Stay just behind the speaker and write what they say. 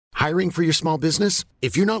Hiring for your small business?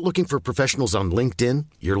 If you're not looking for professionals on LinkedIn,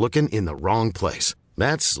 you're looking in the wrong place.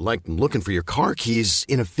 That's like looking for your car keys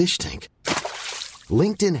in a fish tank.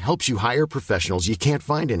 LinkedIn helps you hire professionals you can't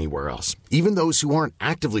find anywhere else, even those who aren't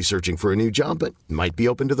actively searching for a new job but might be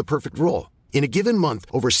open to the perfect role. In a given month,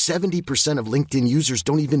 over 70% of LinkedIn users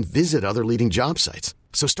don't even visit other leading job sites.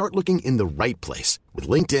 So start looking in the right place. With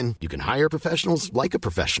LinkedIn, you can hire professionals like a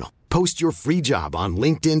professional. Post your free job on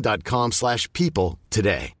linkedin.com/people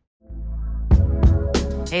today.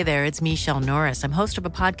 Hey there, it's Michelle Norris. I'm host of a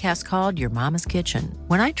podcast called Your Mama's Kitchen.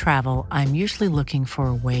 When I travel, I'm usually looking for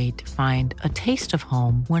a way to find a taste of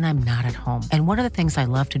home when I'm not at home. And one of the things I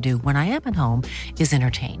love to do when I am at home is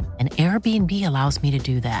entertain. And Airbnb allows me to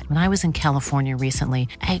do that. When I was in California recently,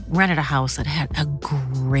 I rented a house that had a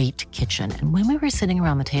great kitchen. And when we were sitting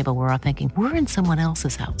around the table, we're all thinking, we're in someone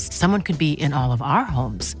else's house. Someone could be in all of our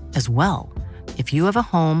homes as well. If you have a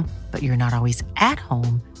home, but you're not always at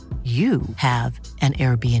home, you have an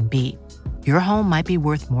Airbnb. Your home might be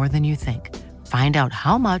worth more than you think. Find out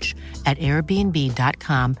how much at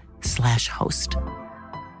airbnb.com/host.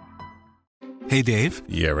 Hey, Dave.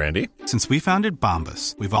 Yeah, Randy. Since we founded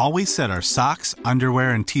Bombas, we've always said our socks,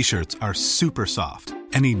 underwear, and T-shirts are super soft.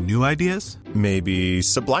 Any new ideas? Maybe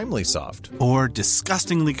sublimely soft. Or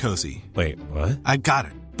disgustingly cozy. Wait, what? I got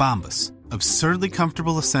it. Bombas. Absurdly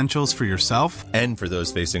comfortable essentials for yourself and for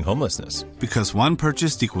those facing homelessness. Because one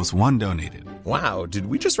purchased equals one donated. Wow, did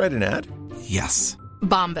we just write an ad? Yes.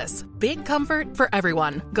 Bombas. Big comfort for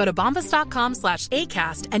everyone. Go to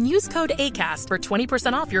bombas.com/ACAST and use code ACAST for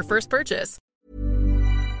 20% off your first purchase.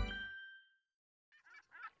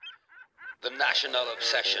 The National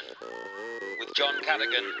Obsession with John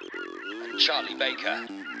Cadigan and Charlie Baker.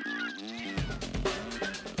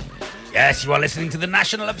 Yes, you are listening to the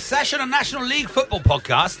National Obsession, a National League football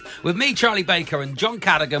podcast with me, Charlie Baker, and John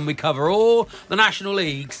Cadigan. We cover all the National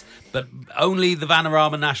Leagues, but only the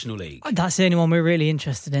Vanarama National League. That's the only one we're really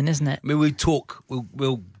interested in, isn't it? I mean, we'll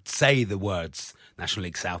say the words National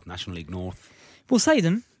League South, National League North. We'll say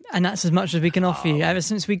them, and that's as much as we can offer you. Ever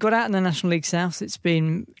since we got out in the National League South, it's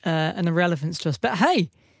been an irrelevance to us. But hey...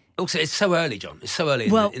 Also, it's so early, John. It's so early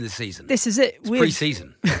in the season. This is it. It's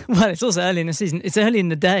pre-season. Well, it's also early in the season. It's early in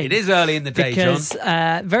the day. It is early in the day, because,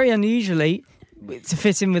 John. Very unusually, to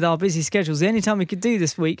fit in with our busy schedules, the only time we could do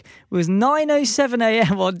this week was 9:07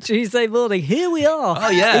 a.m. on Tuesday morning. Here we are. Oh,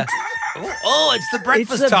 yeah. It's the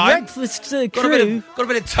breakfast time. It's the breakfast crew. Got a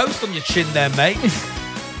bit of toast on your chin there, mate.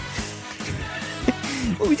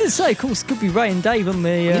 Well, we did say, of course, could be Ray and Dave on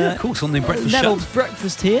the... of course, on the breakfast show. Neville's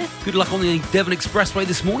breakfast here. Good luck on the Devon Expressway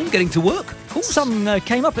this morning, getting to work. Cool. Sun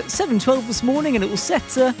came up at 7:12 this morning, and it will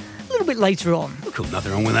set a little bit later on. Cool,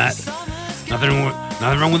 nothing wrong with that.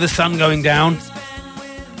 Nothing wrong with the sun going down.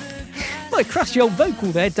 Well, crashed the old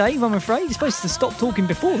vocal there, Dave, I'm afraid. You're supposed to stop talking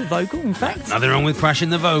before the vocal, in fact. Nothing wrong with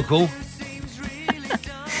crashing the vocal.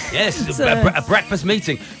 Yes, it's a breakfast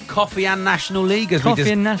meeting. Coffee and National League.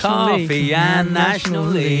 Coffee and National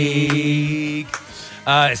League.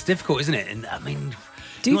 It's difficult, isn't it? And I mean...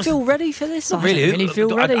 Do you feel ready for this? Not really. I don't really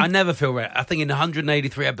feel ready. I never feel ready. I think in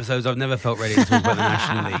 183 episodes, I've never felt ready to talk about the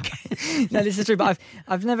National League. No, this is true, but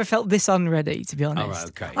I've never felt this unready, to be honest. Oh, right,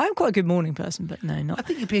 okay. I'm quite a good morning person, but no, not... I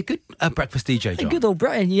think you'd be a good breakfast DJ, John. A good old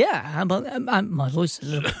yeah. But my voice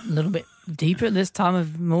is a little bit deeper at this time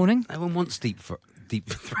of morning. No one wants deep throat,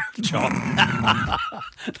 John.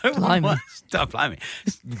 Blimey. Blimey.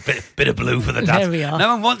 Bit of blue for the dad. There we are.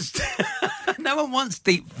 No one wants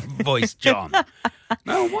deep voice, John.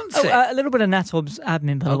 No one wants it. A little bit of NatObs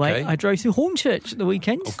admin, by the way. I drove through Hornchurch at the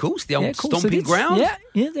weekend. Of course, the old stomping ground.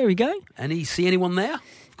 Yeah, there we go. See anyone there?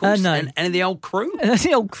 Of course. No. Any of the old crew?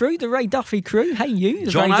 The old crew, the Ray Duffy crew. Hey, you,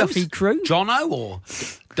 the Ray Duffy crew. Jono or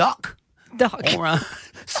Duck? Or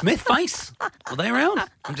Smith Face? Were they around?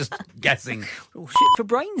 I'm just guessing. Oh, shit for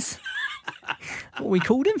brains. What we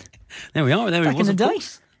called him. There we are. Back in the day.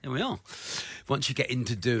 There we are. Once you get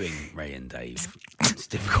into doing Ray and Dave, it's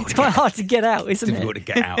difficult. It's quite hard to get out, isn't it? It's difficult to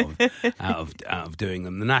get out of doing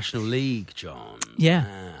them. The National League, John. Yeah.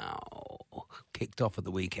 Wow. Kicked off at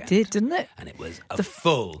the weekend. Didn't it? And it was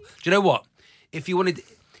full. Do you know what? If you wanted...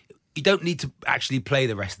 You don't need to actually play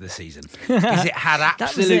the rest of the season because it had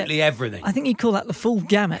absolutely everything. I think you'd call that the full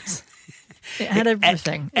gamut. It had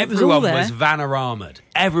everything. Everyone was Vanaramaed.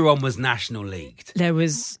 Everyone was National Leagued. It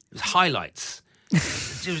was highlights.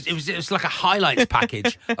 It was like a highlights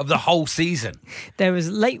package of the whole season. There was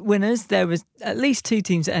late winners. There was at least 2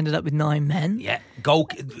 teams that ended up with 9 men. Yeah,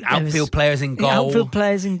 outfield players in goal. Outfield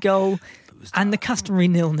players in goal. And the customary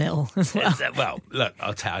 0-0 as well. Well, look,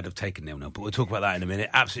 I'd have taken 0-0, but we'll talk about that in a minute.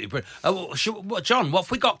 Absolutely brilliant. John, what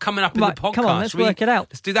have we got coming up in the podcast? Come on, let's work it out.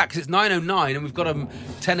 Let's do that because it's 9:09 and we've got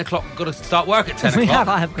 10 o'clock. Got to start work at 10 o'clock.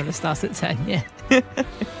 I have got to start at 10, yeah.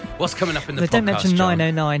 What's coming up in the podcast, don't mention John?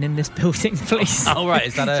 909 in this building, please. Oh, right,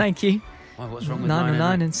 is that a... Thank you. Why, what's wrong with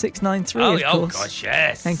 909 and 693, of course. Oh, gosh,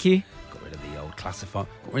 yes. Thank you. Got rid of the old classified.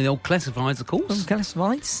 Got rid of the old classifieds, of course.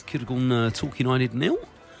 Classifieds. Could have gone Talk United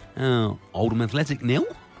 0. Oldham Athletic 0.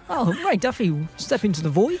 Oh, Ray Duffy, step into the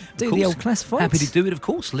void, do the old classifieds. Happy to do it, of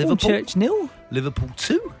course. Liverpool. Church 0. Liverpool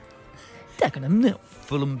 2. Dagenham 0.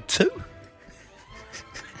 Fulham 2.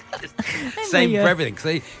 Same for everything.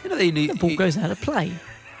 Cause the ball goes out of play.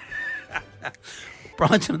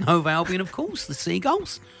 Brighton and Hove Albion, of course. The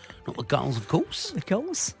Seagulls. Not the Gulls, of course. The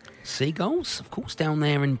Gulls. Seagulls, of course, down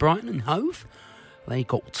there in Brighton and Hove. They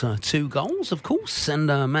got 2 goals, of course. And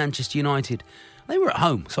Manchester United, they were at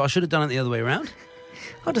home, so I should have done it the other way around.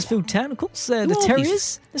 Huddersfield Town, of course. The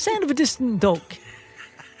Terriers. The sound of a distant dog.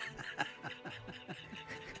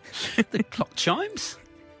 The clock chimes.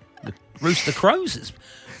 The rooster crows.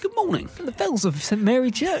 Good morning. And the bells of St Mary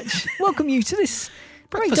Church. Welcome you to this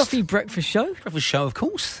Ray Duffy breakfast show. Breakfast show, of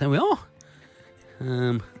course. There we are.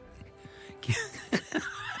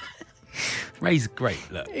 Ray's great.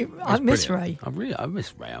 Look, I miss Ray. I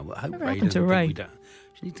miss Ray. I hope What Ray happened to doesn't Ray? think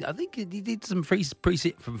we don't. I think he did some free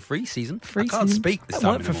season. Free I can't season? speak this That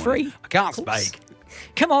time worked in for the morning. free. I can't Of course. speak.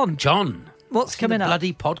 Come on. John, What's coming the up?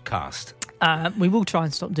 bloody podcast. We will try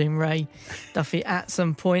and stop doing Ray Duffy at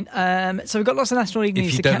some point. So we've got lots of National League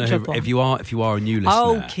news to catch up on. If you are a new listener,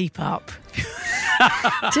 Oh, keep up.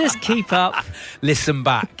 Just keep up. listen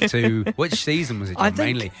back to which season was it? John, I think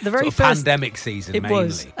mainly the very sort of first pandemic season. It mainly.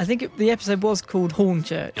 was. I think the episode was called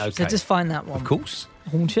Hornchurch. Okay. So just find that one. Of course.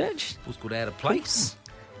 Hornchurch? It was called Out of Place.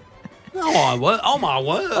 Oh my word! Oh my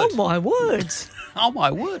word! Oh my word! Oh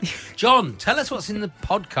my word! John, tell us what's in the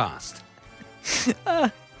podcast.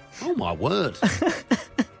 Oh my word!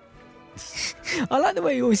 I like the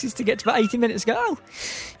way he always used to get to about 80 minutes and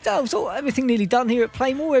go, so everything nearly done here at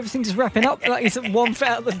Playmore, everything's just wrapping up, like he's 1 foot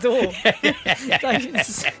out the door.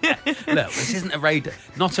 Look, this isn't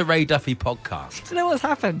not a Ray Duffy podcast. Do you know what's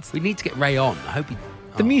happened? We need to get Ray on. I hope he...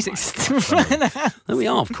 The music's still running out. There we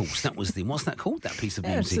are, of course. That was what's that called, that piece of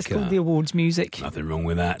Yeah, it's music? just called the awards music. Nothing wrong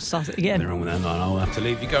with that. Start it again. Nothing wrong with that. No, I'll have to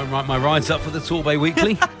leave you go and write my rides up for the Torbay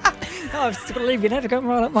Weekly. I've still got to leave you now to go and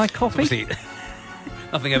write up my copy. See,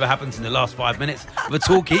 nothing ever happens in the last 5 minutes of a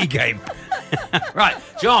Torquay game. Right,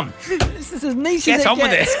 John. This is as niche Get as it on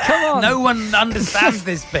with gets. it. Come on. No one understands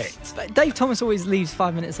this bit. But Dave Thomas always leaves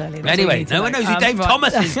 5 minutes early. That's all you Anyway, need to no one know. knows who Dave right.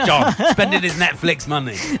 Thomas is, John. Spending his Netflix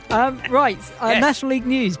money. Right, Yes. National League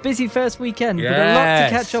news. Busy first weekend. We've got a lot to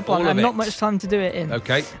Yes, catch up all on of and it. not much time to do it in.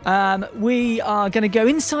 Okay. We are going to go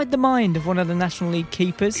inside the mind of one of the National League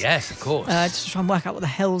keepers. Yes, of course. Just to try and work out what the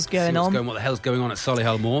hell's going on. What the hell's going on at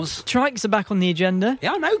Solihull Moors? Trikes are back on the agenda.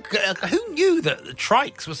 Yeah, I know. Who knew that the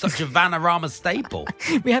trikes were such a Vanarama staple?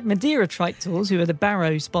 We had Madeira Trike Tours, who are the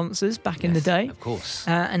Barrow sponsors back in the day. Of course.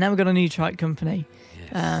 And now we've got a new trike company.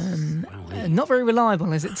 Not very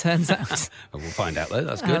reliable, as it turns out. We'll find out, though.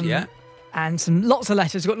 That's good, yeah. And lots of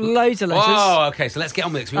letters. We've got loads of letters. Oh, okay. So let's get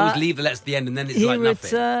on with it. 'Cause we always leave the letters at the end and then it's Here like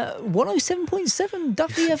nothing. at 107.7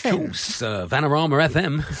 Duffy Of FM. course, Vanarama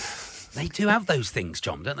FM. They do have those things,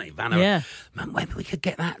 John, don't they? Yeah. Man, maybe we could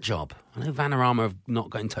get that job. I know Vanarama have not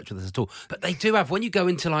got in touch with us at all. But they do have, when you go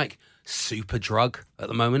into like Super Drug at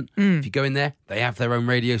the moment, if you go in there, they have their own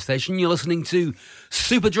radio station. You're listening to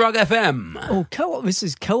Super Drug FM. Oh, Co-op. This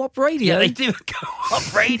is Co-op Radio. Yeah, they do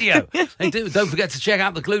Co-op radio. They do. Don't forget to check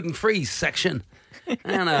out the gluten-free section.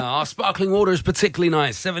 And our sparkling water is particularly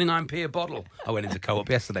nice. 79p a bottle. I went into Co-op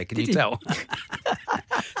yesterday. Can you tell?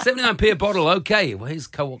 79p a bottle. Okay. Well, here's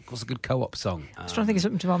Co-op. What's a good Co-op song? I was trying to think of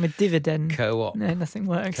something to rhyme with dividend. Co-op. No, nothing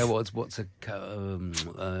works. Co-op. What's a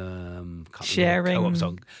Sharing. Co-op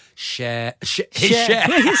song? Share. Share.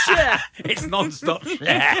 It's non-stop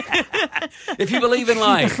share. If you believe in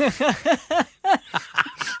life.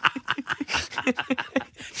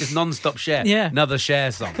 Just non-stop share. Yeah. Another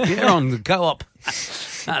share song. Get on the Co-op.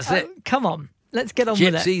 That's it. Come on. Let's get on with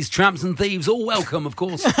it. Gypsies, tramps and thieves, all welcome, of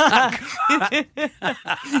course. Co-op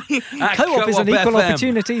is an equal FM.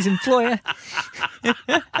 opportunities employer.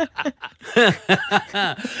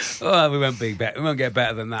 Oh, we won't be better. We won't get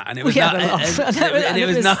better than that. And it We was had a laugh. and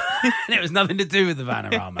it was nothing to do with the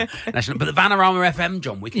Vanarama National. But the Vanarama FM,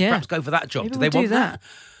 John, we can perhaps go for that job. Maybe do they we'll want do that?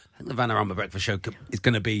 I think the Vanarama Breakfast Show is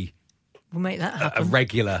going to be We'll make that a happen.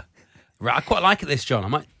 regular. I quite like it, this, John. I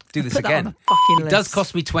might do this Put that again. on the fucking It list. does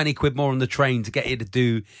cost me 20 quid more on the train to get you to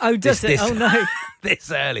do Oh, does it? this Oh, no.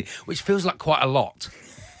 this early, which feels like quite a lot.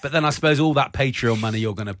 But then I suppose all that Patreon money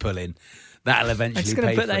you're going to pull in, that'll eventually I'm just pay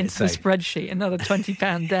going to for put that it. into the spreadsheet, another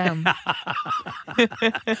 £20 down.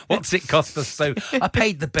 What's it cost us? So I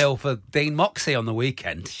paid the bill for Dean Moxey on the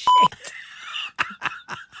weekend. Shit.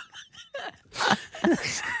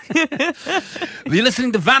 You're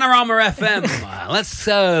listening to Vanarama FM. Let's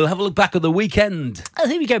have a look back at the weekend. I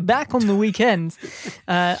think we go back on the weekend.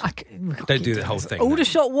 Don't do the whole thing.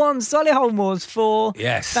 Aldershot 1, Solihull Moors 4.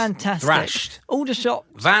 Yes. Fantastic. Thrashed. Aldershot.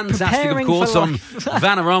 Fantastic, of course, on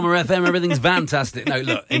Vanarama FM. Everything's fantastic. No,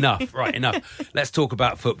 look, enough. Right, enough. Let's talk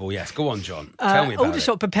about football. Yes, go on, John. Tell me about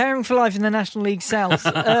Aldershot it. preparing for life in the National League South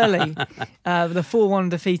early with a 4-1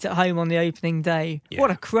 defeat at home on the opening day. Yeah.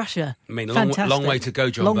 What a crusher. I mean, Fantastic. long way to go,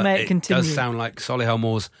 John. Long but may it continue. does sound like Solihull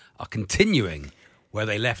Moors are continuing where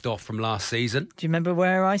they left off from last season. Do you remember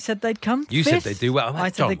where I said they'd come? You fifth? said they'd do well. I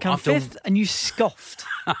said John, they'd come fifth, and you scoffed.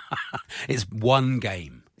 It's one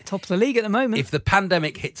game. Top of the league at the moment. If the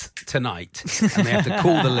pandemic hits tonight and they have to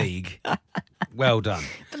call the league, well done.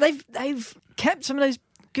 But they've kept some of those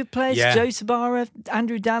good players. Yeah. Joe Sabara,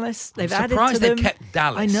 Andrew Dallas. They've I'm added to surprised them. they've kept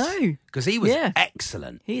Dallas. I know. Because he was Yeah.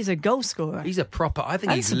 excellent. He's a goal scorer. He's a proper, I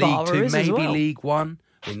think And he's Sabara League 2, is as maybe well. League 1.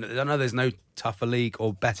 I know there's no tougher league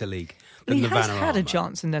or better league than he the has Vanarama. had a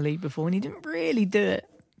chance in the league before, and he didn't really do it.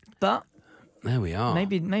 But There we are.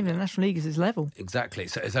 maybe the National League is his level. Exactly.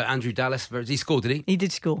 So Andrew Dallas, he scored, did he? He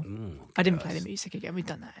did score. I didn't play the music again. We've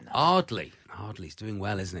done that enough. Hardly's doing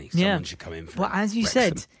well, isn't he? Yeah. Someone should come in for Well, him. as you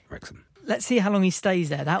Wrexham. said, Wrexham. let's see how long he stays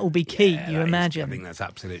there. That will be key, Yeah, you that is- imagine. I think that's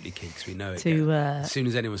absolutely key because we know it. To, as soon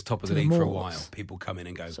as anyone's top of the to the league for a Moors. while, people come in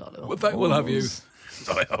and go, Solihull we'll have you. Moors.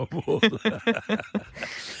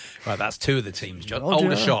 Right, that's two of the teams, John. Roger.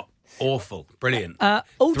 Aldershot, awful, brilliant. 3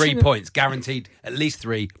 Altrincham- points, guaranteed, at least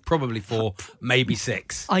 3, probably 4, maybe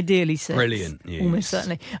 6. Ideally 6. Brilliant news. Almost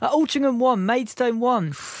certainly. Altrincham 1, Maidstone 1.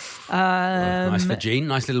 Nice for Jean.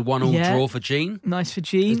 Nice little 1-1 yeah. draw for Jean. Nice for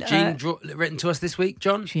Jean. Has Jean written to us this week,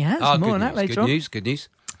 John? She has. Oh, More good on that news, later good on. news, good news.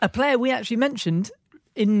 A player we actually mentioned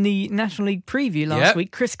in the National League preview last Yep.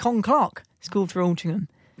 week, Chris Con-Clark, scored for Altrincham.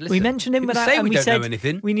 We Listen, mentioned him people without, say and we we don't know said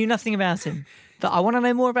anything. we knew nothing about him. But I want to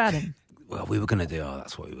know more about him. Well, we were going to do,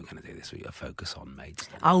 that's what we were going to do this week, a focus on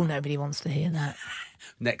Maidstone. Oh, nobody wants to hear that.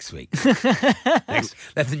 Next week. Let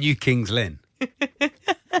the new Kings Lynn.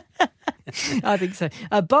 I think so.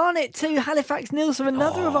 Barnet 2, Halifax 0. So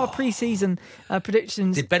another of our pre-season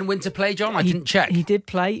predictions. Did Ben Winter play, John? I didn't check. He did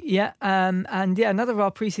play, yeah. And yeah, another of our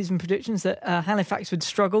pre-season predictions that Halifax would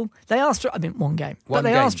struggle. They are, one game, but One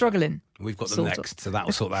they are game. struggling. We've got them Sort of. next, so that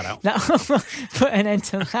will sort that out. That will put an end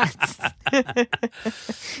to that.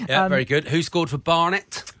 Yeah, very good. Who scored for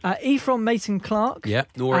Barnet? Ephraim Mason Clark. Yeah,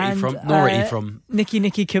 Nora and, Ephraim. Nora Ephraim. Nikki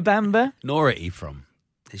Kabamba. Nora Ephraim.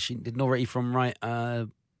 Did Nora Ephraim write?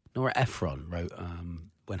 Nora Ephron wrote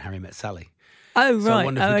When Harry Met Sally. Oh, right. So I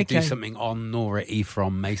wonder if we could do okay. something on Nora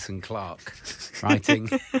Ephraim Mason Clark writing.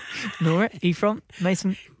 Nora Ephraim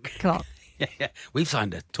Mason Clark. Yeah. We've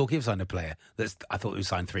signed a player I thought we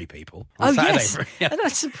signed 3 people. Oh, On Saturday. yes. Yeah. And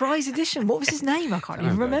that's a surprise edition. What was his name? I can't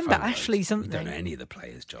even remember. Ashley something. We don't know any of the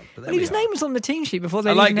players, John. But Well, his name was on the team sheet before they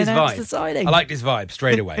I liked even his announced vibe. the signing. I liked his vibe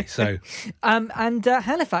straight away. So And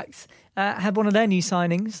Halifax had one of their new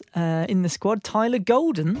signings in the squad, Tyler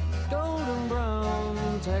Golden. Golden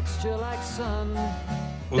brown, texture like sun.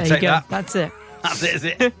 we'll There take you go. that. That's it. That's it, is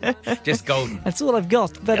it? Just golden. That's all I've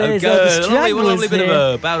got. But Go, there's go. the Lovely stragglers bit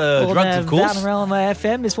here about on, drugs, of course. Vanarama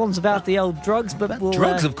FM. This one's about the old drugs, but we'll,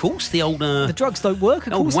 Drugs, of course. The old the drugs don't work,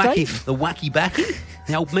 of old course, wacky, Dave. the wacky backy,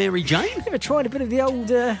 the old Mary Jane. Ever tried a bit of the old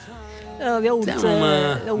Down on, old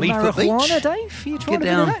Meadfoot marijuana, Beach. Dave? You tried Get a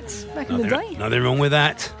down. bit of that back in the day? Nothing wrong with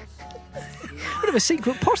that. Bit of a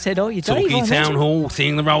secret pothead, are you, Dave? I Torquay Town imagine? Hall,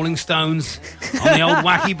 seeing the Rolling Stones on the old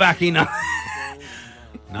wacky backy.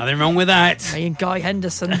 Nothing wrong with that. Me and Guy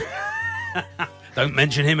Henderson. Don't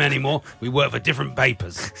mention him anymore. We work for different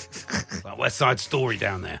papers. Like West Side Story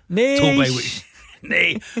down there. Niche.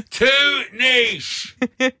 Too niche.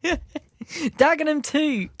 Dagenham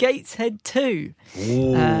 2, Gateshead 2.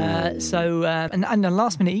 And a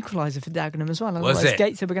last-minute equaliser for Dagenham as well. Was Otherwise, it?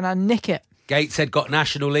 Gateshead were going to nick it. Gateshead got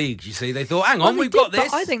National League, you see. They thought, hang on, Well, they we've did, got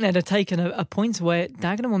this. But I think they'd have taken a point away at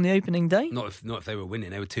Dagenham on the opening day. Not if they were winning.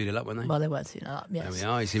 They were 2-0 up, weren't they? Well, they were 2-0 up, yes. There we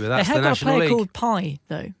are. You see, but They that's had the got a National player League. called Pye,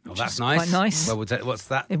 though. Oh, which that's is nice. Quite nice. Well, what's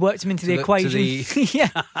that? It worked him into the To equation. Yeah.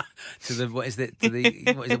 To the what is it? To the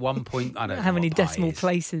what is it? 1 point? I don't know How many what pi decimal is.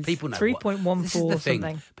 places? People know 3.14 This is the thing.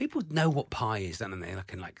 something. People know what pi is, don't they? They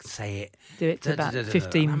can say it. Do it to about Da-da-da-da-da.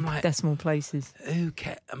 15 I'm like, decimal places. Who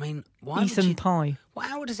cares? I mean, why? Ethan would you, Pye. Well,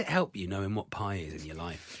 how does it help you knowing what pi is in your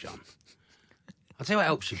life, John? I'll tell you what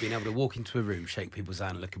helps you, being able to walk into a room, shake people's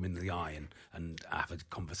hand, look them in the eye and have a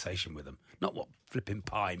conversation with them. Not what flipping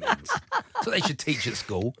pie means. That's what they should teach at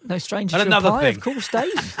school. No stranger And to another a pie, thing. of course,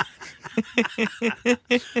 Dave.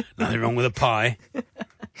 Nothing wrong with a pie.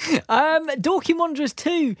 Dorking Wanderers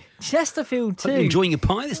 2, Chesterfield 2. Hope you're enjoying your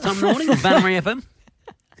pie this time of the morning on Vanarama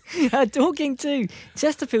FM. Dorking 2,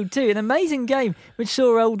 Chesterfield 2, an amazing game which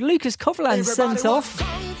saw old Lucas Coverland sent off.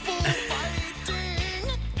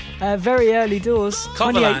 Very early doors,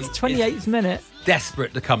 Coverland 28th minute.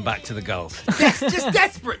 Desperate to come back to the goals. Just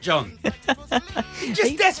desperate, John.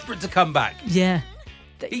 Just desperate to come back. Yeah.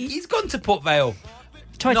 He's gone to Port Vale.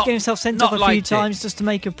 Tried to get himself sent off a few times just to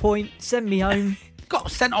make a point. Send me home.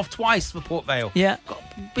 Got sent off twice for Port Vale. Yeah.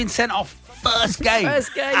 Been sent off first game.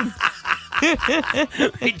 First game.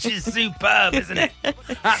 Which is superb, isn't it?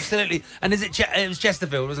 Absolutely. And it was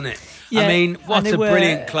Chesterfield, wasn't it? Yeah, I mean, what a were,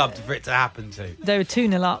 brilliant club for it to happen to. They were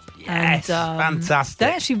 2-0 up. Yes, and, fantastic. They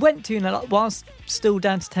actually went 2-0 up whilst still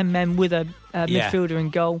down to 10 men with a midfielder in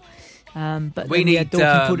goal. But we need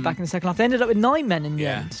Dorking pulled it back in the second half. They ended up with 9 men in the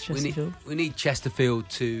end. Chesterfield. We need Chesterfield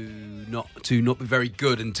to not be very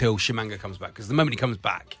good until Shimanga comes back, because the moment he comes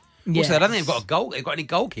back. Yes. Also, I don't think they've got any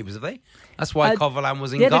goalkeepers, have they? That's why Coverland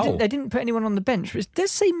was in goal. They didn't put anyone on the bench, which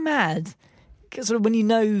does seem mad. Sort of when you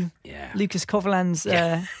know Lucas Coverland's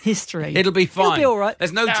history. It'll be fine. He'll be all right.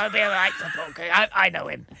 There's It'll be all right. I know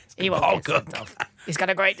him. He won't get sent off. He's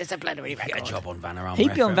got a great disciplinary record. Get a job on Vanarama.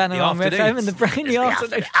 He'd be on Vanarama FM in the briny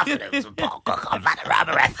afternoon. Afternoons with Paul Cook on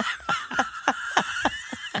Vanarama FM.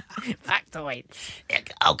 Factoids.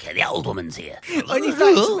 Okay, the old woman's here.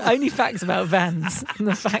 Only facts about vans and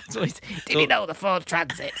the factoids. Did you know the Ford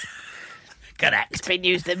Transit? Correct. It's been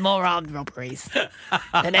used in more armed robberies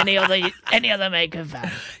than any other make of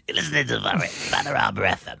van. You're listening to Vanarama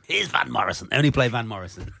FM. Here's Van Morrison. They only play Van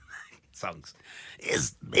Morrison songs.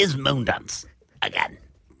 Here's Moondance again.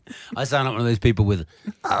 I sound like one of those people with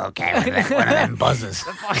one of them buzzers.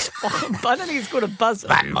 I don't think it's called a buzzer.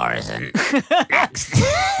 Van Morrison. Next.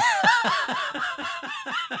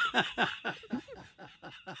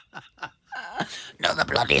 Another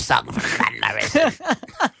bloody song from Van Morrison.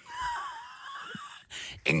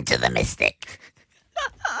 Into the Mystic.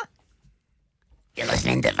 You're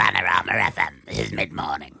listening to Vanarama FM. This is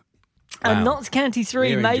mid-morning. Wow. Notts County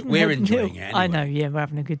 3, Maidenhead 0. We're enjoying it anyway. I know, yeah, we're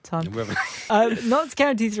having a good time. Notts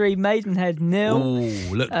County 3, Maidenhead 0.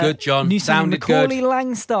 Ooh, look good, John. New Sounded Macaulay good.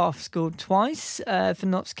 Langstaff scored twice for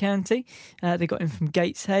Notts County. They got him from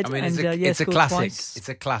Gateshead. I mean, it's a classic. Twice. It's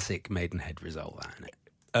a classic Maidenhead result, that, isn't it?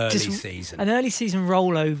 Early season. An early season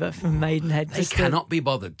rollover from Maidenhead. They cannot be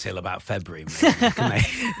bothered till about February, can they?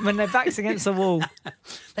 When their back's against the wall.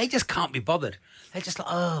 They just can't be bothered. They're just like,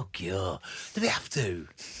 oh, God, do we have to?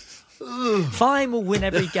 Fine, we'll win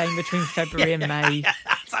every game between February and May.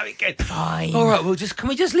 That's how it goes. Fine. All right, can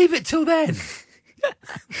we just leave it till then?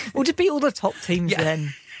 We'll just beat all the top teams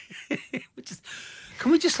then.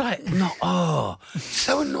 Can we just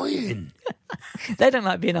so annoying. They don't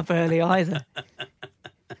like being up early either.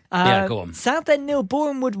 Yeah, go on. Southend 0,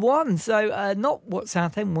 Bournemouth 1. So not what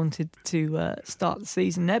Southend wanted to start the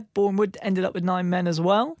season there. Bournemouth ended up with 9 men as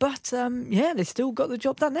well. But they still got the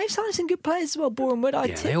job done. They've signed some good players as well,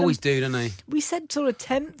 Bournemouth. They always do, don't they? We said sort of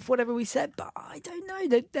 10th, whatever we said, but I don't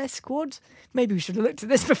know. Their squad, maybe we should have looked at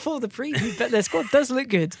this before the preview, but their squad does look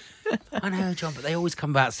good. I know, John, but they always come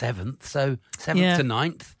about 7th. So 7th to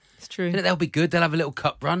 9th. It's true. They'll be good. They'll have a little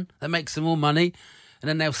cup run. They'll make some more money. And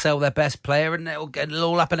then they'll sell their best player and it'll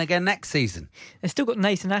all happen again next season. They've still got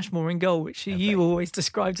Nathan Ashmore in goal, which you always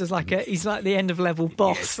described as he's like the end of level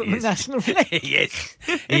boss at the National League.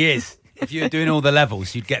 He is. If you were doing all the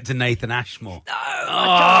levels, you'd get to Nathan Ashmore. No,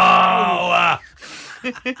 I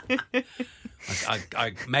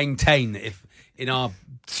maintain that if in our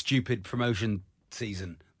stupid promotion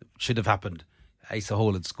season that should have happened, Asa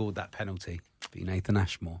Hall had scored that penalty for Nathan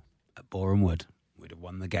Ashmore at Boreham Wood. We'd have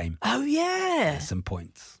won the game. Oh, yeah. Some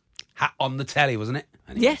points. On the telly, wasn't it?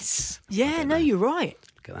 Anyway, yes. Yeah, no, you're right.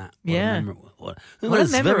 Look at that. What a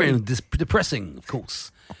memory. Very depressing, of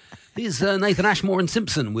course. Here's Nathan Ashmore and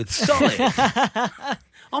Simpson with Solid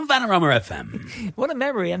on Vanarama FM. What a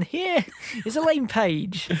memory. And here is Elaine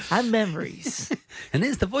Page and memories. And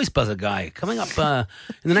here's the voice buzzer guy coming up in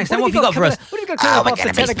the next time. What have you got for us? We're going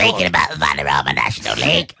to be speaking about the Vanarama National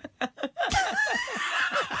League.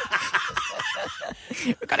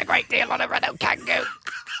 We've got a great deal on a Renault Kangoo.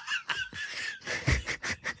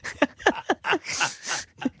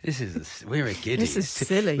 We're a giddy. This is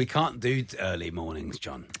silly. We can't do early mornings,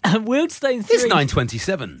 John. Wealdstone 3. It's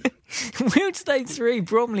 9:27. Wealdstone 3,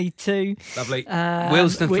 Bromley 2. Lovely.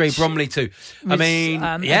 Wealdstone 3, which Bromley 2. I mean,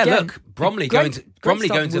 again, look, Bromley going to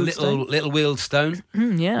Wealdstone. little Wealdstone.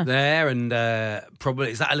 Yeah. There, and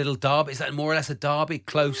probably, is that a little derby? Is that more or less a derby?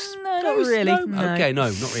 Close? No, not really. No. Okay, no,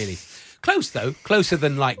 not really. Close, though. Closer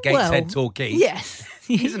than, like, Gateshead, Torquay. Yes.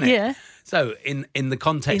 Isn't it? Yeah. So, in the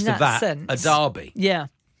context In of that that, a sense. derby. Yeah.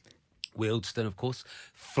 Wealdstone, of course,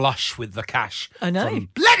 flush with the cash. I know. From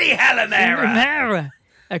bloody Hellamera.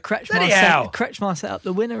 Kretschmar set up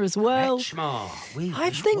the winner as well. Kretschmar. I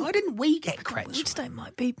think- Why didn't we get Kretschmar? Wealdstone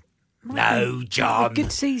might be John. a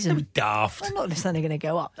good season. That'd be daft. I'm not necessarily going to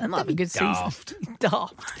go up. That might be a good daft. season.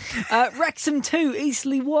 Daft. Wrexham 2,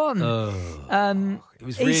 Eastleigh 1. It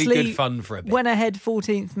was really Eastleigh good fun for a bit. Went ahead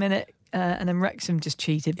 14th minute. And then Wrexham just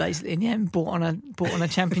cheated basically in the end. Bought on a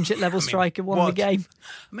championship level striker, won the game.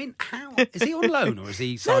 I mean, how is he on loan or is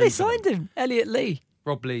he signed? No, they for them? signed him, Elliot Lee.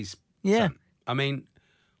 Rob Lee's Yeah. son. I mean,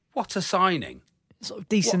 what a signing! Sort of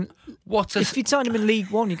decent. What a If you'd signed him in League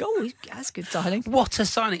One, you go, oh, that's a good signing. what a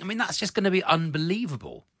signing! I mean, that's just going to be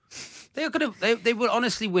unbelievable. They are going to. They will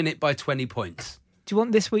honestly win it by 20 points. Do you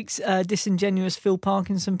want this week's disingenuous Phil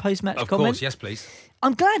Parkinson post-match Of comment? course, yes, please.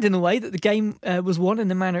 I'm glad in a way that the game was won in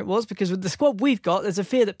the manner it was, because with the squad we've got, there's a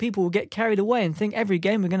fear that people will get carried away and think every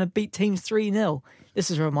game we're going to beat teams 3-0. This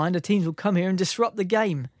is a reminder, teams will come here and disrupt the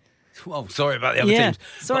game. Well, sorry about the other teams.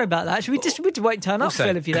 Sorry about that. Should we just wait and turn up, Also,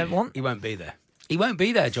 Phil, if you don't want? He won't be there. He won't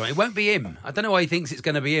be there, John. It won't be him. I don't know why he thinks it's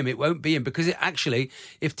going to be him. It won't be him because it actually,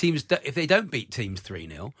 if they don't beat teams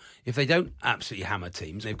 3-0, if they don't absolutely hammer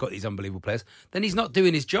teams, they've got these unbelievable players, then he's not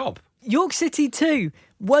doing his job. York City 2,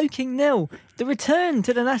 Woking 0. The return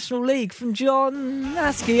to the National League from John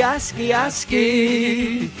Askey.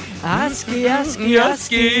 As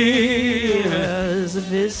a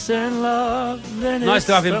peace and love. Nice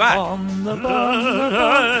to have him back.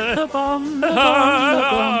 The bomb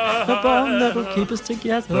that will keep us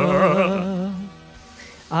together.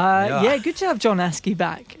 Yeah, good to have John Askey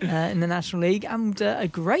back in the National League, and a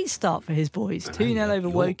great start for his boys. 2-0 over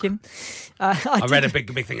Woking. I read a big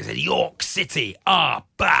thing that said York City are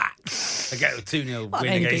back. They get a 2-0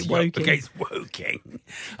 win against Woking.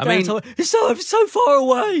 I mean, it's so far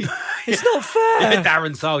away. It's not fair.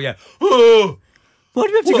 Darren Sole, yeah. Oh, why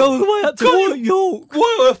do we have to go all the way up to York?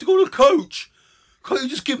 Why do I have to go to coach? Can't you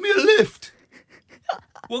just give me a lift?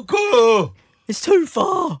 Well, go. It's too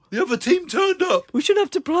far. The other team turned up. We shouldn't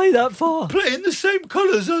have to play that far. Play in the same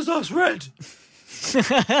colours as us, red.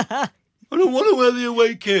 I don't want to wear the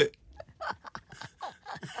away kit.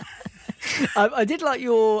 I did like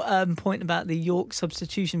your point about the York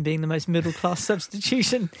substitution being the most middle-class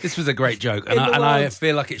substitution. This was a great joke, and I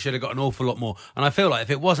feel like it should have got an awful lot more. And I feel like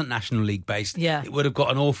if it wasn't National League based, it would have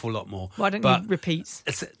got an awful lot more. Why don't you repeat?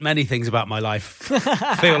 Many things about my life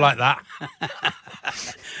feel like that.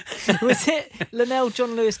 Was it Linnell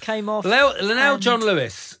John Lewis came off? Linnell John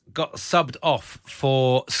Lewis got subbed off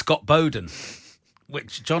for Scott Bowden.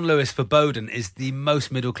 Which John Lewis for Bowden is the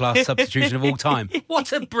most middle-class substitution of all time.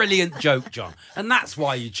 What a brilliant joke, John. And that's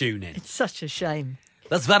why you tune in. It's such a shame.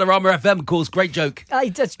 That's Vanarama FM, of course. Great joke. Hey,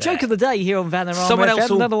 that's joke of the day here on Vanarama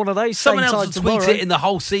FM. Another one of those. Someone else will tweet tomorrow. it in the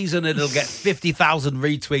whole season and it'll get 50,000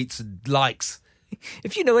 retweets and likes.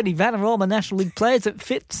 If you know any Vanarama National League players that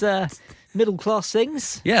fits middle-class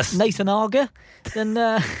things, yes, Nathan Arger, then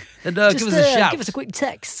give us a shout. Give us a quick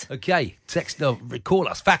text. Okay, call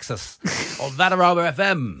us, fax us on Vanarama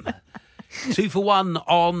FM. 2 for 1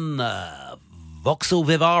 on Vauxhall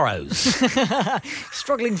Vivaros.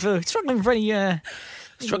 struggling for any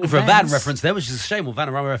struggling for a van reference there, which is a shame on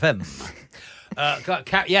Vanarama FM.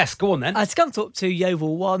 Yes, go on then. Scunthorpe 2,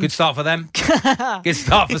 Yeovil 1. Good start for them. Good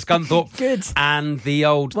start for Scunthorpe. Good. And the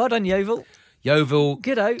old well done, Yeovil.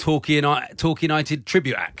 Good Torquay United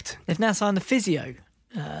tribute act. They've now signed the physio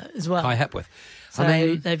as well. Kai Hepworth. So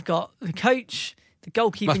they've got the coach, the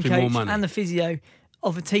goalkeeping coach, and the physio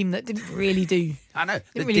of a team that didn't really do. I know.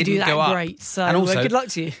 Didn't really do that great. So and also, good luck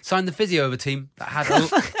to you. Signed the physio of a team that had a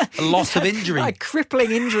lot of injury. A crippling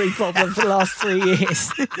injury problem for the last 3 years.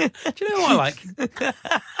 Do you know what I like?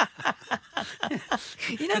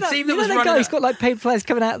 You know that guy who's got like paid players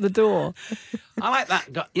coming out of the door. I like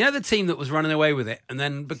that guy. You know the team that was running away with it and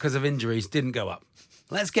then because of injuries didn't go up.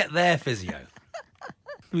 Let's get their physio.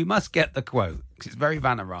 We must get the quote because it's very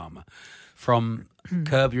Vanarama from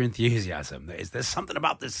Curb Your Enthusiasm. There's something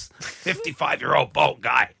about this 55-year-old Bolt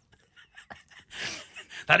guy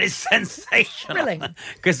That is sensational. Thrilling.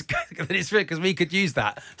 Because we could use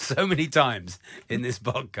that so many times in this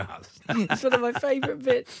podcast. It's one of my favourite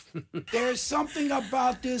bits. There's something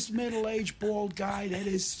about this middle-aged bald guy that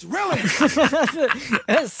is thrilling.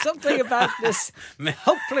 There's something about this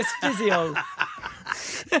hopeless physio.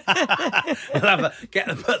 Put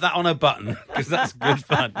that on a button, because that's good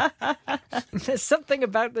fun. There's something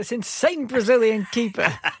about this insane Brazilian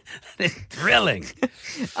keeper. It's thrilling.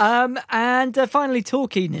 And finally,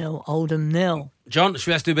 Torquay 0, Oldham 0. John, should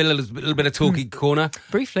we have to do a little bit of Torquay corner?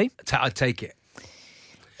 Briefly. I'd take it.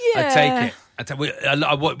 Yeah. I'd take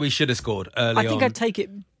it. We should have scored early on. I think I'd take it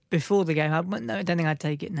before the game. I don't think I'd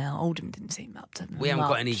take it now. Oldham didn't seem up to We haven't much.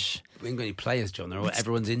 got any players, John.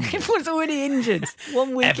 Everyone's injured. Everyone's already injured.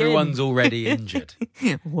 1 week Everyone's already injured.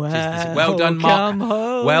 Well done, Mark.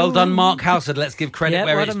 Well done, Mark Halstead. Let's give credit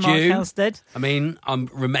where it's due. Mark Halstead. I mean,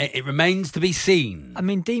 it remains to be seen. I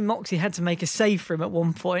mean, Dean Moxey had to make a save for him at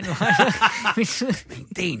one point.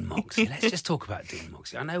 Dean Moxey. Let's just talk about Dean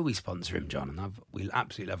Moxey. I know we sponsor him, John, and we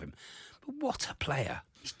absolutely love him. But what a player.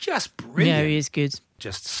 He's just brilliant. Yeah, he is good.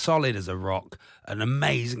 Just solid as a rock, an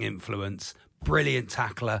amazing influence, brilliant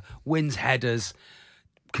tackler, wins headers,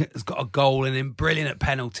 has got a goal in him, brilliant at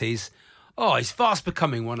penalties. Oh, he's fast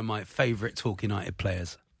becoming one of my favourite Torquay United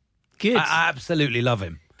players. Good. I absolutely love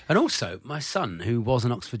him. And also, my son, who was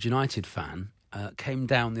an Oxford United fan, came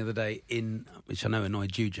down the other day which I know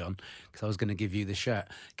annoyed you, John, because I was going to give you the shirt,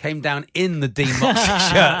 came down in the Dean Moxey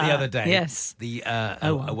shirt the other day. Yes. The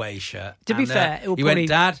away shirt. To be fair, it will he went,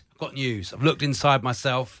 Dad, I've got news. I've looked inside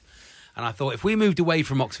myself, and I thought, if we moved away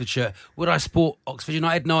from Oxfordshire, would I support Oxford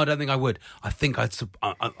United? No, I don't think I would. I think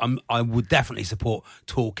I would definitely support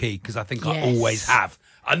Torquay, because I think I always have.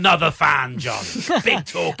 Another fan, John. Big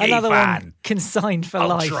Torquay Another fan. One consigned for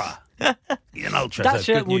Ultra. life. He's an ultra. That so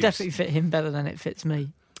shirt good will news. definitely fit him better than it fits me,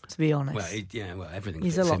 to be honest. Well, everything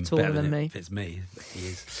He's fits a lot him taller better than me. It fits me. He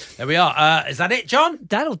is. There we are. Is that it, John?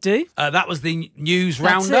 That'll do. That was the news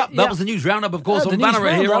That's roundup. it, yeah. That was the news roundup, of course, Oh, on the news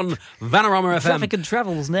Vanarama here on roundup. Vanarama FM. Traffic and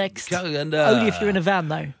Travel's next. And, Only if you're in a van,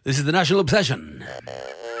 though. This is the National Obsession.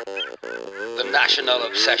 The National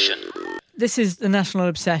Obsession. This is the National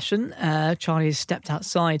Obsession. Charlie has stepped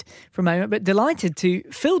outside for a moment, but delighted to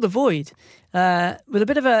fill the void with a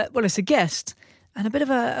bit of it's a guest and a bit of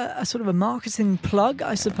a sort of a marketing plug,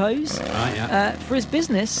 I suppose, Right, yeah. for his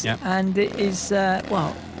business. Yeah. And it is,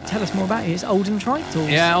 tell us more about it. It's Oldham Tractors.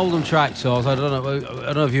 Yeah, Oldham Tractors. I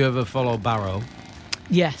don't know if you ever follow Barrow.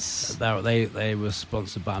 Yes. They were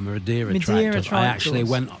sponsored by Madeira Tractors. I actually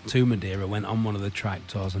went to Madeira, went on one of the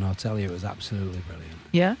tractors, and I'll tell you, it was absolutely brilliant.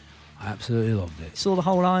 Yeah? I absolutely loved it. Saw the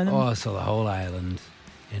whole island? Oh, I saw the whole island,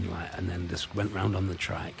 and then just went round on the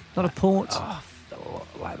track. A lot of ports. Oh, I felt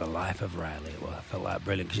like the life of Riley. Well, I felt like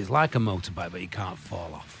brilliant, because it's like a motorbike, but you can't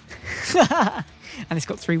fall off. And it's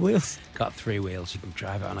got 3 wheels. Got 3 wheels. You can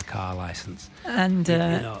drive it on a car licence. And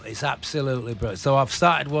it's absolutely brilliant. So I've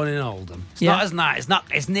started one in Oldham. It's Yeah. not as nice.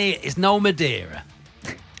 It's no Madeira.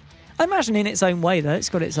 I imagine in its own way, though, it's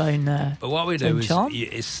got its own. But what we its do own is charm.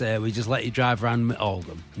 we just let you drive around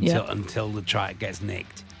Oldham Yeah. until the track gets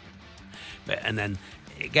nicked. And then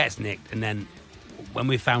it gets nicked, and then when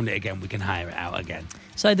we found it again, we can hire it out again.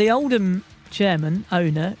 So the Oldham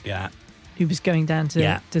owner, Yeah. who was going down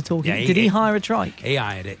to Torquay, Yeah, did he hire a trike? He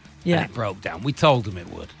hired it. Yeah. And it broke down. We told him it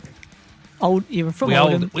would. You were from We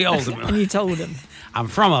Oldham. Oldham. And you told him. I'm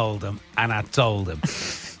from Oldham, and I told him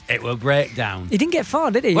it will break down. He didn't get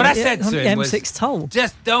far, did he? What I said On to the him was, M6 toll.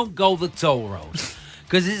 just don't go the toll road,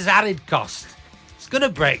 because it's added cost. It's going to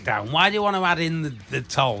break down. Why do you want to add in the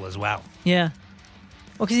toll as well? Yeah.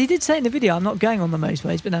 Well, because he did say in the video, I'm not going on the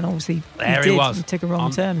motorways, but then obviously There he was. He took a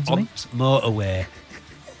wrong turn or on something. motorway.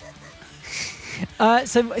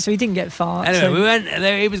 So he didn't get far. Anyway, so we went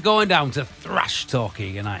there. He was going down to thrash Torquay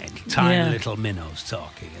United, tiny Yeah. little minnows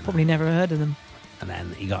Torquay. probably never heard of them. And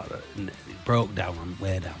then he broke down on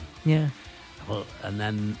way down. Yeah. Well,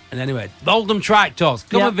 and anyway, Oldham Tractors,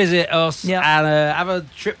 come Yeah. and visit us Yeah. and have a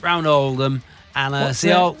trip round Oldham and What's see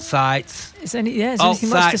the- all sights. Is there anything All much to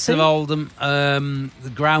sights see? of Oldham, the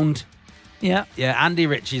ground. Yeah. Yeah, Andy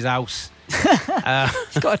Ritchie's house.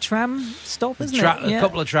 It's got a tram stop, isn't it? A Yeah.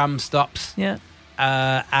 couple of tram stops. Yeah.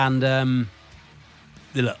 And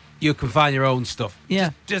look, you can find your own stuff.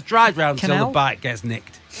 Yeah. Just drive round till Canal? the bike gets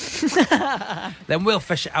nicked. Then we'll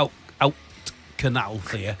fish it out canal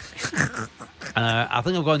for you. I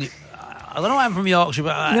think I'm going. I don't know why I'm from Yorkshire,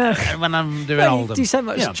 but No. when I'm doing Well, you Oldham, do so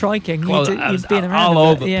much triking. close- You've been around all a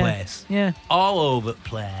over bit, the yeah. place. Yeah. All over the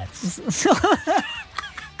place.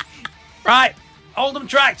 Right, Oldham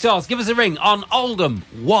Tractors, give us a ring on Oldham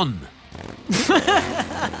 1.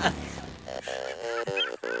 The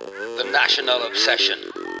National Obsession.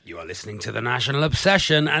 You are listening to The National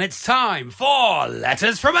Obsession, and it's time for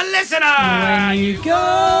Letters from a Listener. When you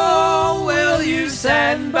go, will you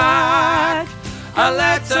send back a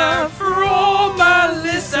letter from a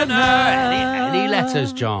listener? Any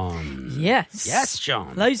letters, John? Yes. Yes,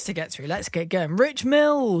 John. Loads to get through. Let's get going. Rich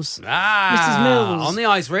Mills. Mrs. Mills. On the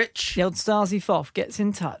ice, Rich. The old Stasi Foff gets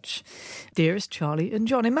in touch. Dearest Charlie and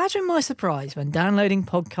John, imagine my surprise when downloading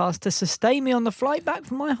podcasts to sustain me on the flight back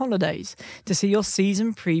from my holidays to see your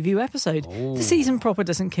season preview episode. Ooh. The season proper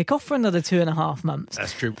doesn't kick off for another 2.5 months.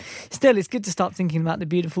 That's true. Still, it's good to start thinking about the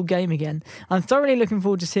beautiful game again. I'm thoroughly looking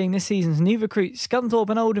forward to seeing this season's new recruits, Scunthorpe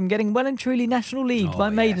and Oldham, getting well and truly national league by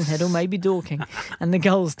Maidenhead or maybe Dorking, and the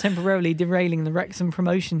Gulls temporarily derailing the Wrexham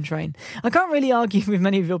promotion train. I can't really argue with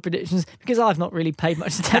many of your predictions because I've not really paid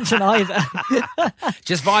much attention either.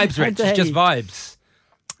 Just vibes, Rich. Just vibes.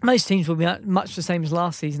 Most teams will be much the same as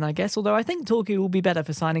last season, I guess, although I think Torquay will be better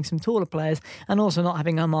for signing some taller players and also not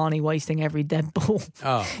having Armani wasting every dead ball.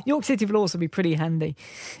 Oh. York City will also be pretty handy.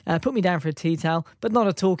 Put me down for a tea towel, but not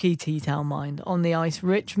a Torquay tea towel, mind. On the ice,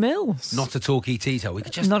 Rich Mills. Not a Torquay tea towel. We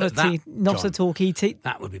could just not put that, not a Torquay tea.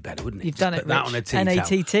 That would be better, wouldn't it? You've just done put it, that Rich. on a tea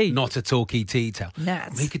N-A-T-T. towel. Not a Torquay tea towel.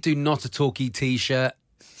 Nats. We could do not a Torquay t-shirt,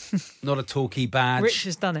 not a Torquay badge. Rich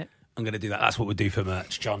has done it. I'm going to do that. That's what we'll do for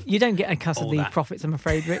merch, John. You don't get a cut of the that. profits, I'm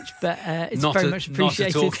afraid, Rich, but it's not very much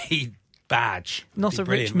appreciated. Not a Torquay badge. Not a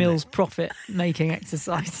Rich Mills profit-making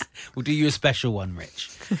exercise. We'll do you a special one, Rich.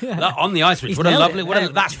 On the ice, Rich. He's What a nailed lovely...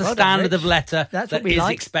 it. That's the Well done, standard Rich. of letter That's that what we is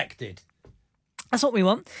like. expected. That's what we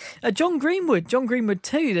want. John Greenwood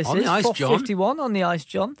 2, this On is. the ice, John. 51 on the ice,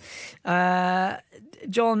 John.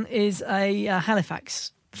 John is a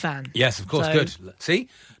Halifax fan. Yes, of course. So- Good. See?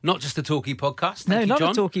 Not just a Torquay podcast. No, Thank you, not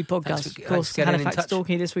John. a Torquay podcast. Of course, thanks for getting in Halifax touch.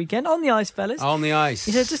 Torquay this weekend. On the ice, fellas. On the ice.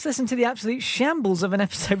 He said, just listen to the absolute shambles of an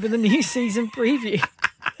episode with the new season preview.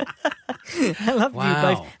 I love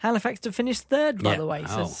Wow. you both. Halifax to finish third, by Yeah. the way,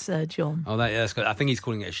 Oh. says John. Oh, that's good. I think he's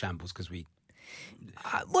calling it a shambles because we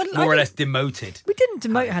Well, more or less demoted. We didn't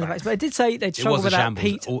demote Halifax, but I did say they'd It struggle was a without shambles.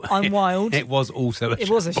 Pete. Oh, I'm wild. It was also a It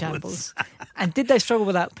was a shambles. And did they struggle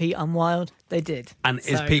without Pete? I'm wild. They did. And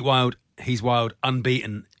is So, Pete Wild? He's wild,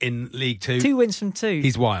 unbeaten in League Two. 2 wins from 2.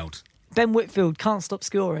 He's wild. Ben Whitfield can't stop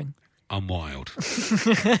scoring. I'm wild.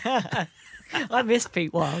 I miss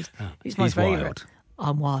Pete Wild. He's my he's favourite. wild.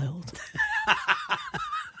 I'm wild.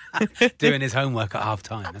 Doing his homework at half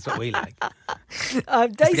time. That's what we like. Just to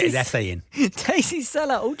get his Daisy essay in. Daisy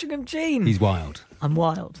Seller, Altrincham Jean. He's wild. I'm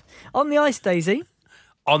wild. On the ice, Daisy.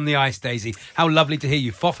 On the ice, Daisy. How lovely to hear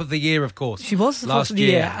you. Foff of the year, of course. She was the last first of the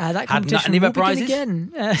year. That Had competition any of will her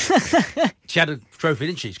begin prizes? again. She had a trophy,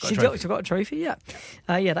 didn't she? She got She a trophy. got a trophy, yeah.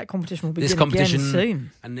 Yeah, that competition will begin This competition, again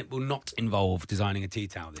soon. and it will not involve designing a tea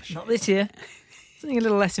towel this year. Not this year. Something a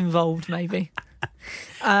little less involved, maybe.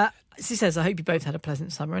 She says, I hope you both had a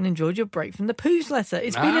pleasant summer and enjoyed your break from the Poos letter.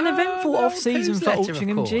 It's been an eventful off-season for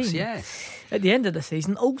Altrincham Jean. Yes. At the end of the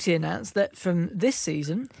season, Alty announced that from this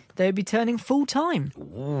season, they would be turning full-time.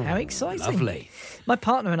 How exciting. Lovely. My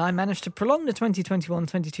partner and I managed to prolong the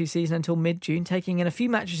 2021-22 season until mid-June, taking in a few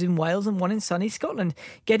matches in Wales and one in sunny Scotland,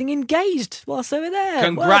 getting engaged whilst they were there.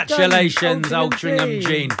 Congratulations, well done, Altrincham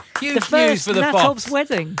Jean. Huge the news for the Natov's Foffs.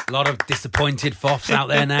 wedding. A lot of disappointed Foffs out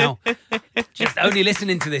there now. Just only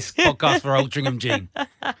listening to this podcast for Altrincham Jean.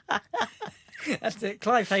 That's it.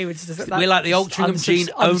 Clive Hayward's just We're like the Altrincham Jean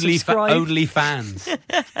only fans.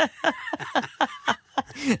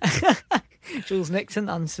 Jules Nixon,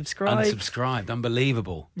 unsubscribed. Unsubscribed.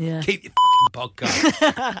 Unbelievable. Yeah. Keep your fucking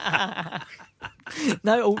podcast.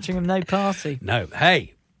 No Altrincham, no party. No.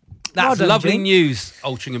 Hey, that's Well done, lovely Jean. news,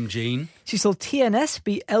 Altrincham Jean. She saw TNS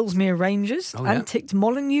beat Ellesmere Rangers Oh, yeah. and ticked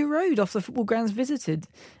Molyneux Road off the football grounds visited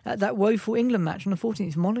at that woeful England match on the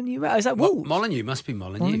 14th. Molyneux Road. Oh, is that Wolves? Molyneux must be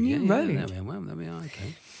Molyneux. Molyneux yeah, Road. Yeah, there we are.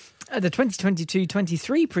 Okay. The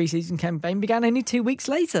 2022-23 pre-season campaign began only 2 weeks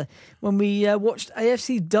later when we watched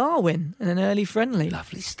AFC Darwin in an early friendly.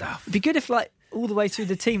 Lovely stuff. It'd be good if, like, all the way through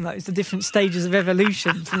the team, like, it's the different stages of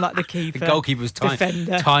evolution from, like, the keeper, The goalkeeper was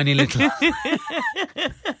defender. tiny little.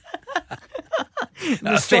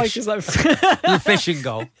 The striker's like The fishing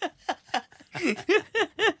goal.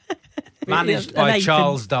 Managed An by ape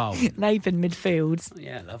Charles in- Darwin. An ape in midfield.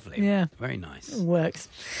 Yeah, lovely. Yeah. Very nice. It works.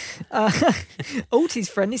 Alty's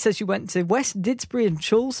friend, he says she went to West Didsbury and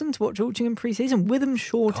Chorlton to watch Altrincham pre-season. Witham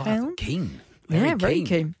Shore Town. Keen. Very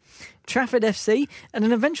keen. Trafford FC and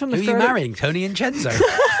an adventure on the Who are you ferry. marrying? Tony and Chenzo?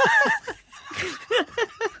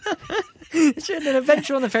 She had an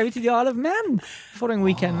adventure on the ferry to the Isle of Man. Following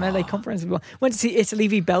weekend, Melee Comprehensive. Went to see Italy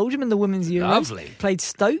v Belgium in the Women's Euros. Lovely. Played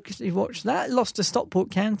Stoke. You watched that. Lost to Stockport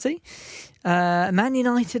County. Man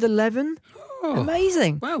United 11.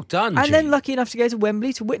 Amazing. Well done, And G. then lucky enough to go to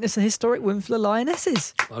Wembley to witness a historic win for the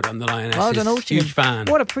Lionesses. Well done, the Lionesses. Well done, all Huge fan.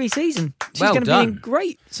 What a pre-season. She's Well going to be in done.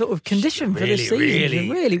 great sort of condition for this season.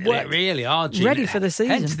 Really Really are, G. ready for the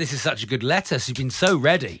season. Hence, this is such a good letter. She's been so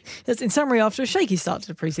ready. In summary, after a shaky start to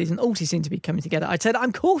the pre-season, Alty seem to be coming together. I'd say that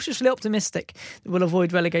I'm cautiously optimistic that we'll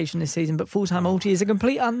avoid relegation this season, but full-time Alty is a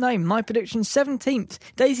complete unknown. My prediction, 17th.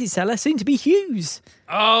 Daisy Seller, soon to be Hughes.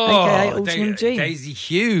 Oh, AKA Alty and G. Daisy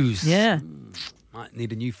Hughes. Yeah. Might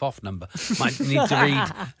need a new FOF number. Might need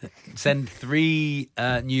to send 3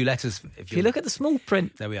 new letters. If you look at the small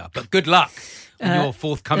print. There we are. But good luck on your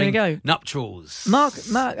forthcoming nuptials. Mark,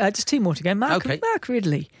 just 2 more to go. Mark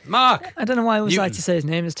Ridley. Mark. I don't know why I always like to say his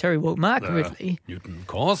name as Terry Walk. Mark Ridley. Newton, of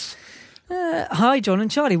course. Hi, John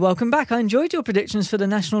and Charlie. Welcome back. I enjoyed your predictions for the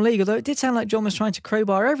National League, although it did sound like John was trying to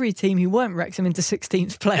crowbar every team who weren't Wrexham into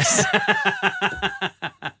 16th place.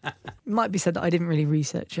 Might be said that I didn't really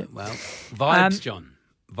research it. Well, vibes, John.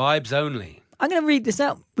 Vibes only. I'm going to read this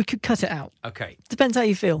out. We could cut it out. Okay. Depends how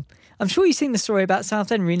you feel. I'm sure you've seen the story about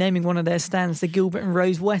Southend renaming one of their stands the Gilbert and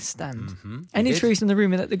Rose West stand. Mm-hmm. Any truth in the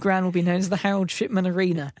rumour that the ground will be known as the Harold Shipman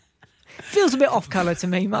Arena? Feels a bit off colour to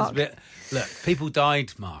me, Mark. Look, people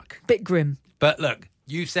died, Mark. Bit grim. But look,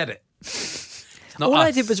 you said it. It's not All us.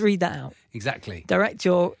 I did was read that out. Exactly. Direct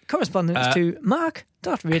your correspondence to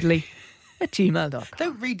mark.ridley@gmail.com.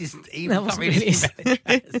 Don't read his email. That wasn't really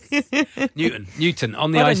Newton,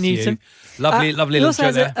 on the Well ice done, to Newton. you. Lovely He little also joke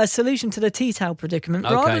has there. a solution to the tea towel predicament.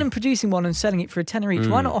 Okay. Rather than producing one and selling it for a tenner each,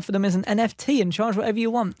 why not offer them as an NFT and charge whatever you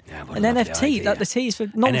want? An NFT, like the T is for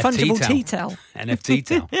non-fungible tea towel. NFT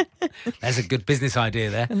towel. There's a good business idea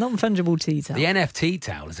there. A non-fungible tea towel. The NFT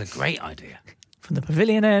towel is a great idea. From the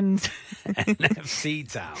pavilion end.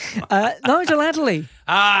 NFT towel. Nigel Adderley.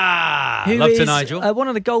 Love to Nigel. One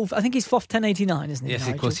of the golf. I think he's FOF 1089, isn't he? Yes,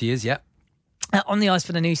 Nigel? of course he is, yeah. On the ice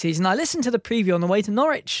for the new season. I listened to the preview on the way to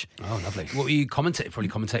Norwich. Oh, lovely. What were you commentating? Probably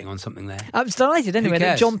commentating on something there. I was delighted anyway that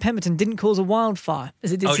cares? John Pemberton didn't cause a wildfire,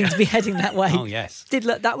 as it did seem to be heading that way. Oh, yes.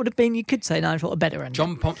 That would have been, you could say, Nigel, a better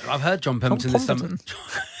ending. I've heard John Pemberton this summer.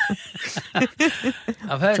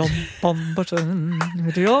 I've heard John Pemberton.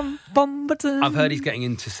 John Pemberton. I've heard he's getting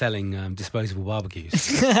into selling disposable barbecues.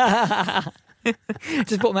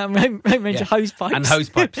 Just bought them out range of hose pipes. And hose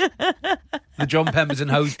pipes. The John Pemberton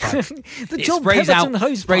hose pipe. John Pemberton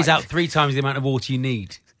hose pipe. Sprays out 3 times the amount of water you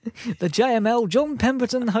need. The JML John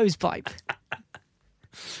Pemberton hose pipe.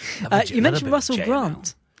 You mentioned Russell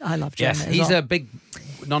Grant. I love JML. Yes, he's a big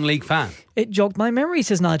non-league fan. It jogged my memory,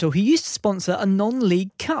 says Nigel. He used to sponsor a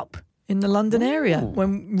non-league cup in the London area.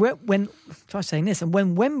 When try saying this, and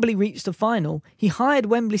when Wembley reached the final, he hired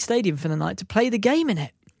Wembley Stadium for the night to play the game in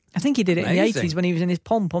it. I think he did it in the 80s when he was in his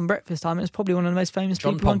pomp on breakfast time. It was probably one of the most famous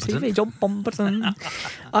people on TV. John Pomperton.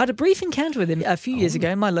 I had a brief encounter with him a few years ago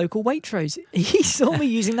in my local Waitrose. He saw me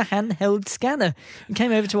using the handheld scanner and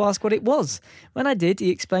came over to ask what it was. When I did, he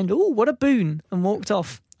explained, "Oh, what a boon," and walked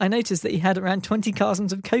off. I noticed that he had around 20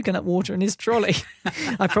 cartons of coconut water in his trolley.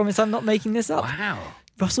 I promise I'm not making this up. Wow.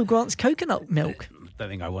 Russell Grant's coconut milk. Don't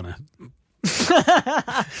think I want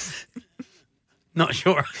to. Not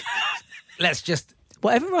sure. Let's just...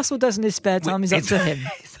 Whatever Russell does in his spare time is up to him.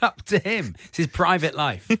 It's up to him. It's his private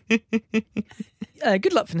life.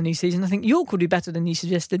 Good luck for the new season. I think York will do better than you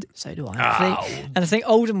suggested. So do I, actually. And I think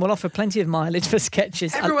Oldham will offer plenty of mileage for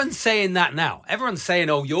sketches. Everyone's saying that now. Everyone's saying,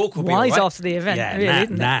 York will be wise all right. after the event. Yeah, really,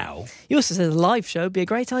 isn't now. He also says a live show would be a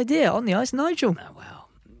great idea. On the ice, Nigel. Well,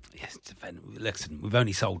 yes. Listen, we've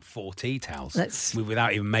only sold 4 tea towels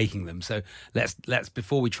without even making them. So let's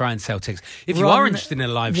before we try and sell tickets. If you are interested in a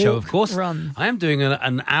live show, of course, I am doing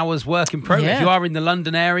an hour's work in progress. Yeah. If you are in the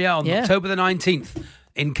London area on October the 19th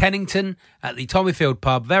in Kennington at the Tommyfield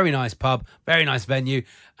pub, very nice venue,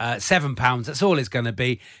 £7. That's all it's going to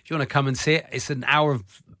be. If you want to come and see it, it's an hour of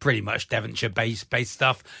pretty much Devonshire-based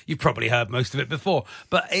stuff. You've probably heard most of it before,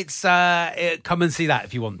 but it's come and see that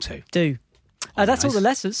if you want to. Do. That's all the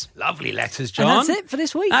letters. Lovely letters, John. And that's it for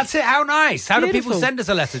this week. That's it. How nice. How Beautiful. do people send us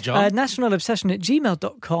a letter, John?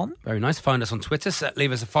 nationalobsession@gmail.com. Very nice. Find us on Twitter.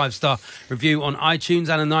 Leave us a 5-star review on iTunes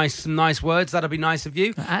and some nice words. That'll be nice of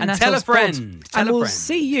you. And tell a friend. We'll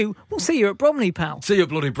see you at Bromley, pal. See you at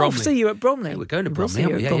bloody Bromley. We'll see you at Bromley. We're going to Bromley,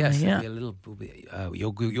 aren't we?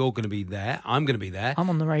 You're going to be there. I'm going to be there. I'm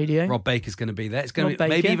on the radio. Rob Baker's going to be there. It's going to be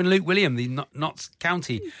maybe even Luke William, the Notts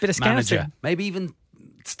County manager. Maybe even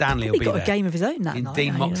Stanley will be there. He's got a game of his own that in night.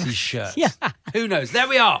 Dean Moxey's shirt. Yeah. Who knows? There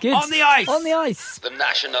we are. Good. On the ice. On the ice. The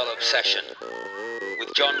National Obsession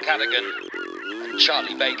with John Cadogan and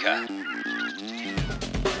Charlie Baker.